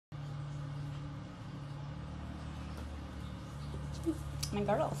my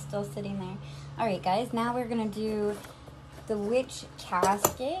girl's still sitting there. All right, guys, now we're gonna do the witch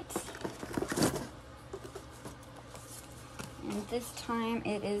casket. And this time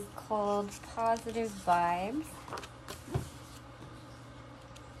it is called Positive Vibes.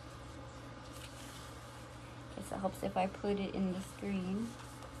 Guess it helps if I put it in the screen.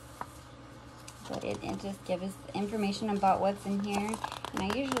 But it just gives us information about what's in here.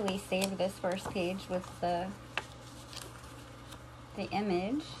 And I usually save this first page with the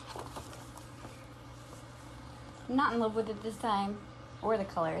image. I'm not in love with it this time, or the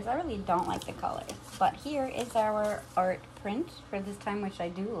colors. I really don't like the colors. But here is our art print for this time, which I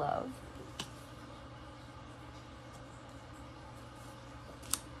do love.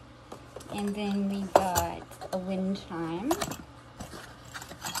 And then we got a wind chime.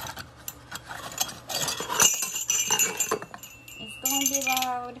 It's gonna be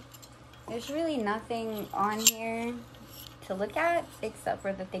loud. There's really nothing on here to look at except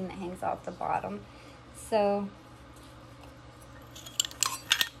for the thing that hangs off the bottom. So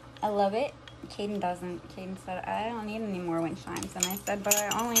I love it. Caden doesn't. Caden said, I don't need any more wind chimes. And I said, but I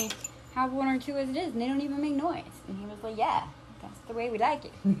only have one or two as it is, and they don't even make noise. And he was like, yeah, that's the way we like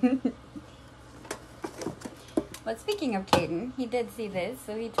it. But speaking of Caden, he did see this,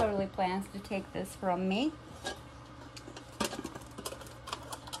 so he totally plans to take this from me.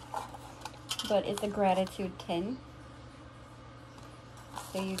 But it's a gratitude tin.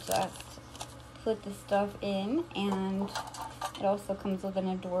 So you just put the stuff in, and it also comes with an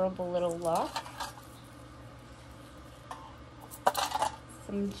adorable little lock.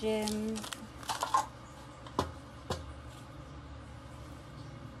 Some gems.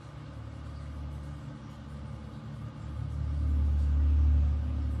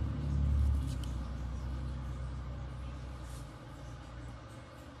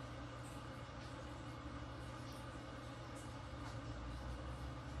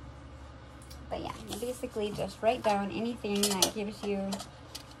 But yeah, you basically just write down anything that gives you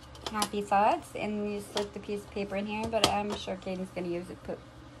happy thoughts, and you slip the piece of paper in here, but I'm sure Caden's going to use it to put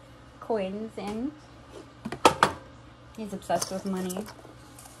coins in. He's obsessed with money.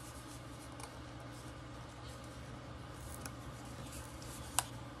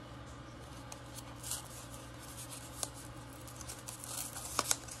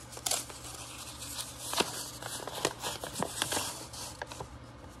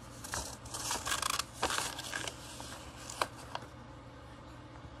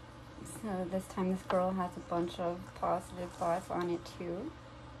 So this time this girl has a bunch of positive thoughts on it too.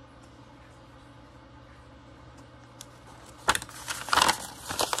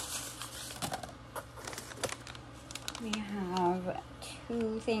 We have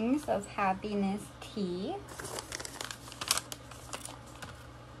 2 things of happiness tea.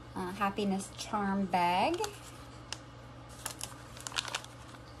 A happiness charm bag.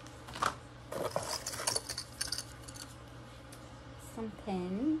 Some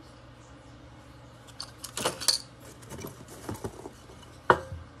pins.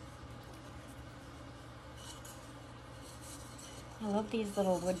 I love these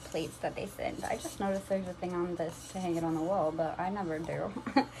little wood plates that they send. I just noticed there's a thing on this to hang it on the wall, but I never do.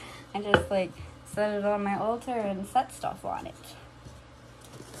 I just like set it on my altar and set stuff on it.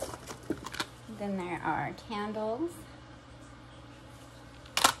 Then there are candles.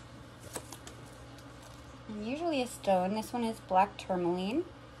 And usually a stone. This one is black tourmaline.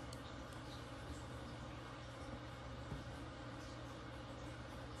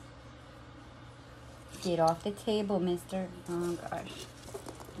 Get off the table, mister. Oh gosh.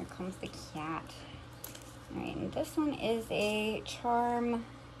 Here comes the cat. Alright, and this one is a charm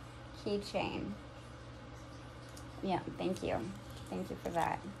keychain. Yeah, thank you. Thank you for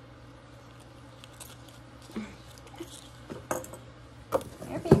that.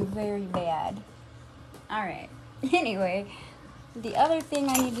 You're being very bad. Alright. Anyway, the other thing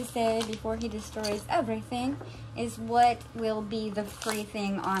I need to say before he destroys everything is what will be the free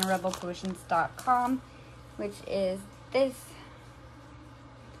thing on rebelpotions.com, which is this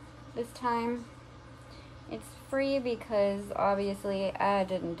time. It's free because obviously I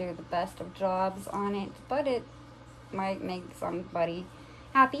didn't do the best of jobs on it, but it might make somebody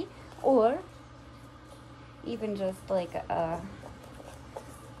happy, or even just like a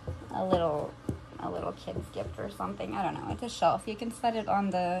little kid's gift or something. I don't know. It's a shelf. You can set it on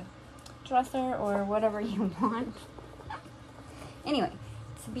the dresser or whatever you want. Anyway,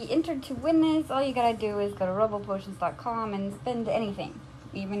 to be entered to win this, all you gotta do is go to rebelpotions.com and spend anything,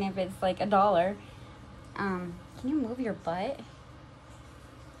 even if it's like $1. Can you move your butt?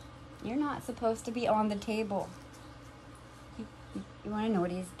 You're not supposed to be on the table. You want to know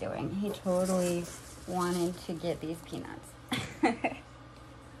what he's doing? He totally wanted to get these peanuts.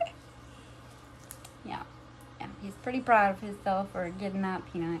 pretty proud of himself for getting that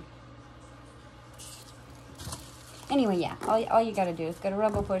peanut. Anyway, yeah, all you gotta do is go to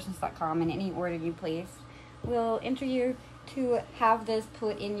rebelpotions.com, and any order you place will enter you to have this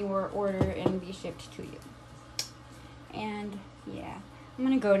put in your order and be shipped to you. And yeah, I'm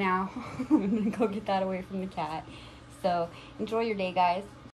gonna go now. I'm gonna go get that away from the cat. So enjoy your day, guys.